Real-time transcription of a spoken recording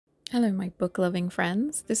Hello, my book-loving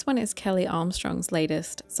friends. This one is Kelley Armstrong's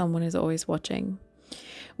latest, Someone Is Always Watching.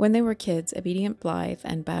 When they were kids, obedient Blythe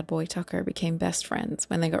and bad boy Tucker became best friends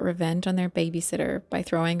when they got revenge on their babysitter by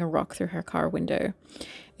throwing a rock through her car window.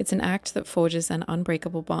 It's an act that forges an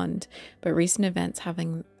unbreakable bond, but recent events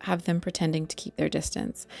have them pretending to keep their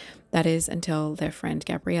distance. That is, until their friend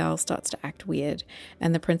Gabrielle starts to act weird,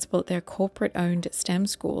 and the principal at their corporate-owned STEM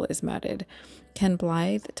school is murdered. Can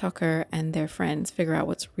Blythe, Tucker, and their friends figure out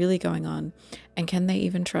what's really going on, and can they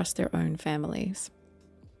even trust their own families?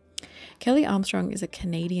 Kelley Armstrong is a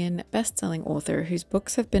Canadian best-selling author whose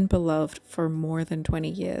books have been beloved for more than 20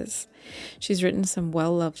 years. She's written some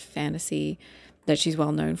well-loved fantasy that she's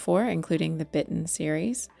well known for, including the Bitten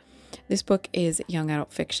series. This book is young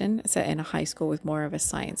adult fiction set in a high school with more of a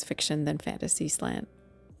science fiction than fantasy slant.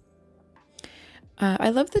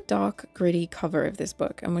 I love the dark, gritty cover of this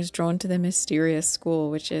book and was drawn to the mysterious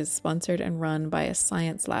school, which is sponsored and run by a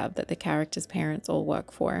science lab that the characters' parents all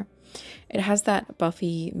work for. It has that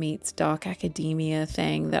Buffy meets dark academia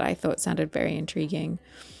thing that I thought sounded very intriguing.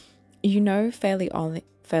 You know fairly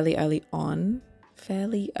early on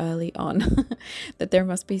that there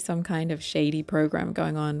must be some kind of shady program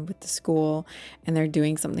going on with the school, and they're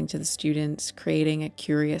doing something to the students, creating a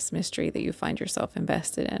curious mystery that you find yourself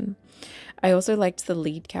invested in. I also liked the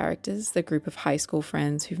lead characters, the group of high school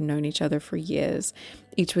friends who've known each other for years,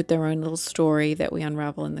 each with their own little story that we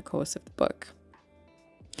unravel in the course of the book.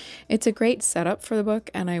 It's a great setup for the book,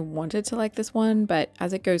 and I wanted to like this one, but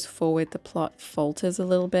as it goes forward, the plot falters a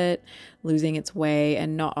little bit, losing its way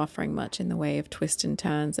and not offering much in the way of twists and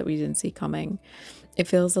turns that we didn't see coming. It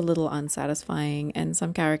feels a little unsatisfying, and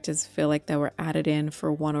some characters feel like they were added in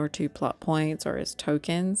for one or two plot points or as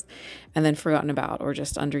tokens, and then forgotten about or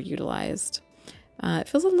just underutilized. It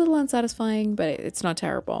feels a little unsatisfying, but it's not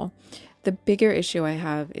terrible. The bigger issue I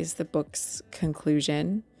have is the book's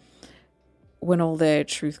conclusion, when all the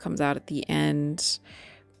truth comes out at the end.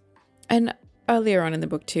 And earlier on in the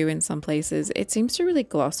book too, in some places, it seems to really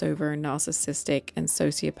gloss over narcissistic and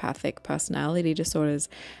sociopathic personality disorders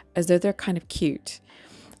as though they're kind of cute.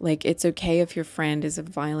 Like, it's okay if your friend is a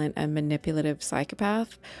violent and manipulative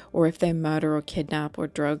psychopath, or if they murder or kidnap or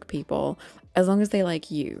drug people, as long as they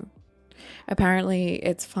like you. Apparently,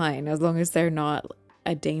 it's fine as long as they're not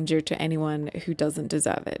a danger to anyone who doesn't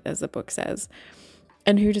deserve it, as the book says.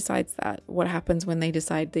 And who decides that? What happens when they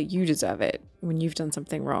decide that you deserve it, when you've done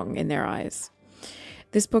something wrong in their eyes?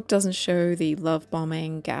 This book doesn't show the love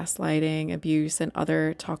bombing, gaslighting, abuse, and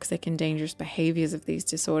other toxic and dangerous behaviors of these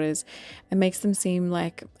disorders, and makes them seem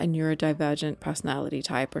like a neurodivergent personality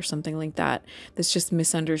type or something like that that's just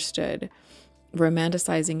misunderstood,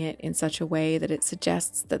 romanticizing it in such a way that it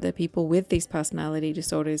suggests that the people with these personality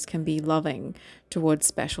disorders can be loving towards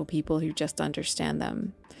special people who just understand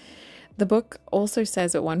them. The book also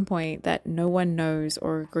says at one point that no one knows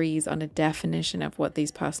or agrees on a definition of what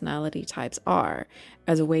these personality types are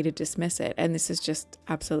as a way to dismiss it, and this is just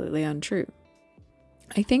absolutely untrue.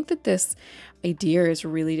 I think that this idea is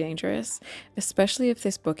really dangerous, especially if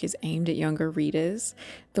this book is aimed at younger readers.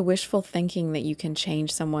 The wishful thinking that you can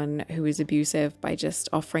change someone who is abusive by just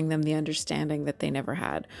offering them the understanding that they never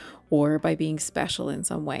had, or by being special in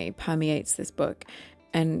some way, permeates this book,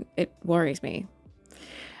 and it worries me.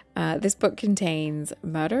 This book contains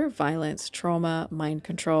murder, violence, trauma, mind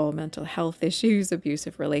control, mental health issues,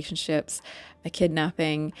 abusive relationships, a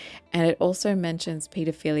kidnapping, and it also mentions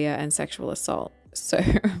pedophilia and sexual assault. So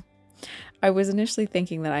I was initially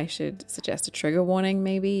thinking that I should suggest a trigger warning,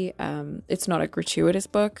 maybe. It's not a gratuitous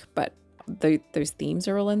book, but those themes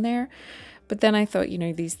are all in there. But then I thought,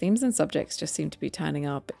 these themes and subjects just seem to be turning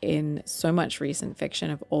up in so much recent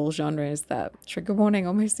fiction of all genres that trigger warning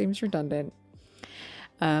almost seems redundant.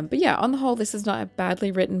 But yeah, on the whole, this is not a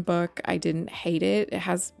badly written book. I didn't hate it. It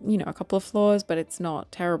has, a couple of flaws, but it's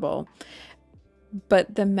not terrible.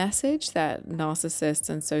 But the message that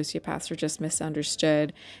narcissists and sociopaths are just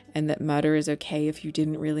misunderstood and that murder is okay if you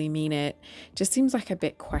didn't really mean it just seems like a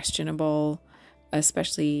bit questionable,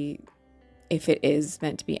 especially if it is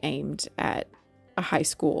meant to be aimed at a high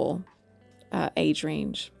school age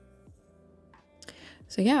range.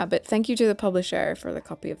 So yeah, but thank you to the publisher for the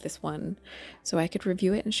copy of this one so I could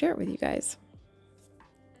review it and share it with you guys.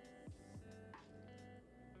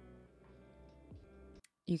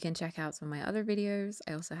 You can check out some of my other videos.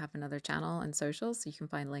 I also have another channel and socials, so you can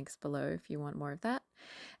find links below if you want more of that.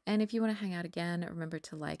 And if you want to hang out again, remember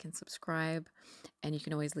to like and subscribe. And you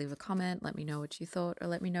can always leave a comment, let me know what you thought, or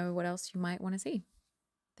let me know what else you might want to see.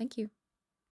 Thank you.